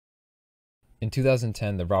In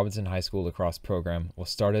 2010, the Robinson High School lacrosse program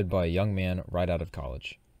was started by a young man right out of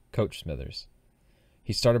college, Coach Smithers.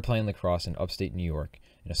 He started playing lacrosse in upstate New York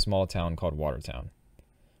in a small town called Watertown,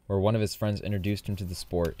 where one of his friends introduced him to the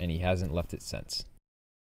sport, and he hasn't left it since.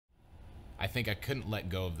 I think I couldn't let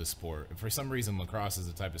go of the sport. For some reason, lacrosse is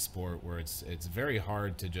a type of sport where it's very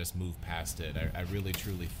hard to just move past it. I really,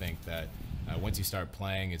 truly think that once you start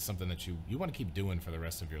playing, it's something that you want to keep doing for the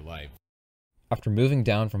rest of your life. After moving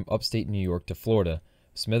down from upstate New York to Florida,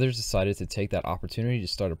 Smithers decided to take that opportunity to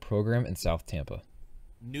start a program in South Tampa.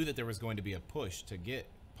 Knew that there was going to be a push to get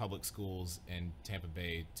public schools in Tampa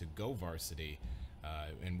Bay to go varsity,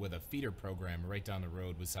 and with a feeder program right down the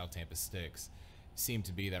road with South Tampa Sticks, seemed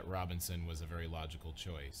to be that Robinson was a very logical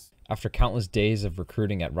choice. After countless days of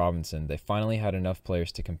recruiting at Robinson, they finally had enough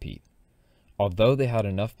players to compete. Although they had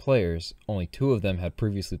enough players, only 2 of them had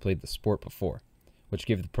previously played the sport before, which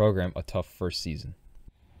gave the program a tough first season.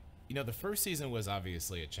 You know, the first season was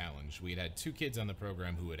obviously a challenge. We'd had 2 kids on the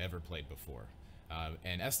program who had ever played before.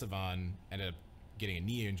 And Esteban ended up getting a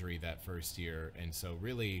knee injury that first year. And so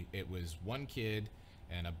really it was 1 kid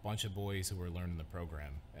and a bunch of boys who were learning the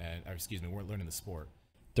program, weren't learning the sport.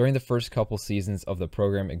 During the first couple seasons of the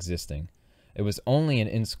program existing, it was only an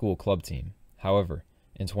in-school club team. However,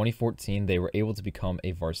 in 2014, they were able to become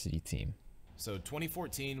a varsity team. So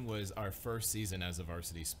 2014 was our first season as a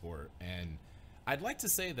varsity sport, and I'd like to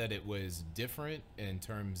say that it was different in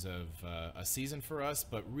terms of a season for us,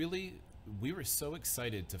 but really we were so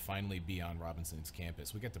excited to finally be on Robinson's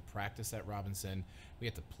campus. We got to practice at Robinson, we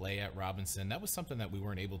got to play at Robinson. That was something that we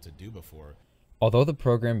weren't able to do before. Although the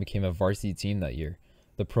program became a varsity team that year,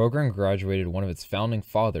 the program graduated one of its founding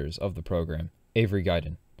fathers of the program, Avery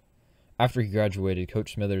Guyton. After he graduated,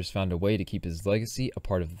 Coach Smithers found a way to keep his legacy a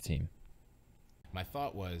part of the team. My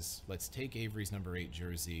thought was, let's take Avery's number 8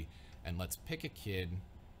 jersey and let's pick a kid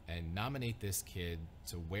and nominate this kid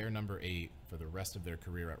to wear number 8 for the rest of their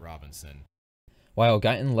career at Robinson. While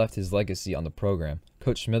Guyton left his legacy on the program,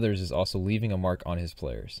 Coach Smithers is also leaving a mark on his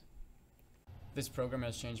players. This program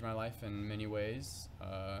has changed my life in many ways.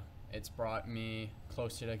 It's brought me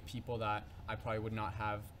closer to people that I probably would not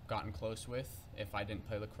have gotten close with if I didn't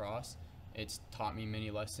play lacrosse. It's taught me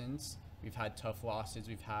many lessons. We've had tough losses,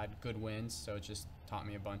 we've had good wins, so it just taught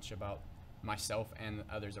me a bunch about myself and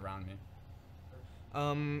others around me.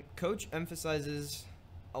 Coach emphasizes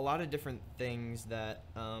a lot of different things that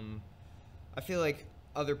I feel like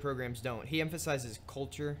other programs don't. He emphasizes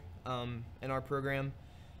culture in our program,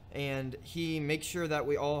 and he makes sure that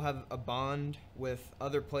we all have a bond with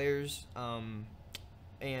other players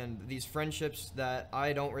and these friendships that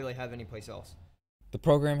I don't really have anyplace else. The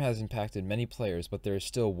program has impacted many players, but there is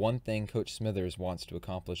still one thing Coach Smithers wants to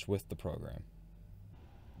accomplish with the program.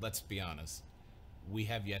 Let's be honest, we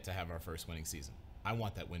have yet to have our first winning season. I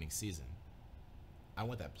want that winning season. I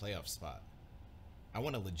want that playoff spot. I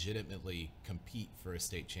want to legitimately compete for a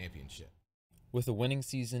state championship. With a winning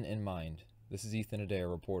season in mind, this is Ethan Adair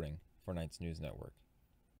reporting for Knights News Network.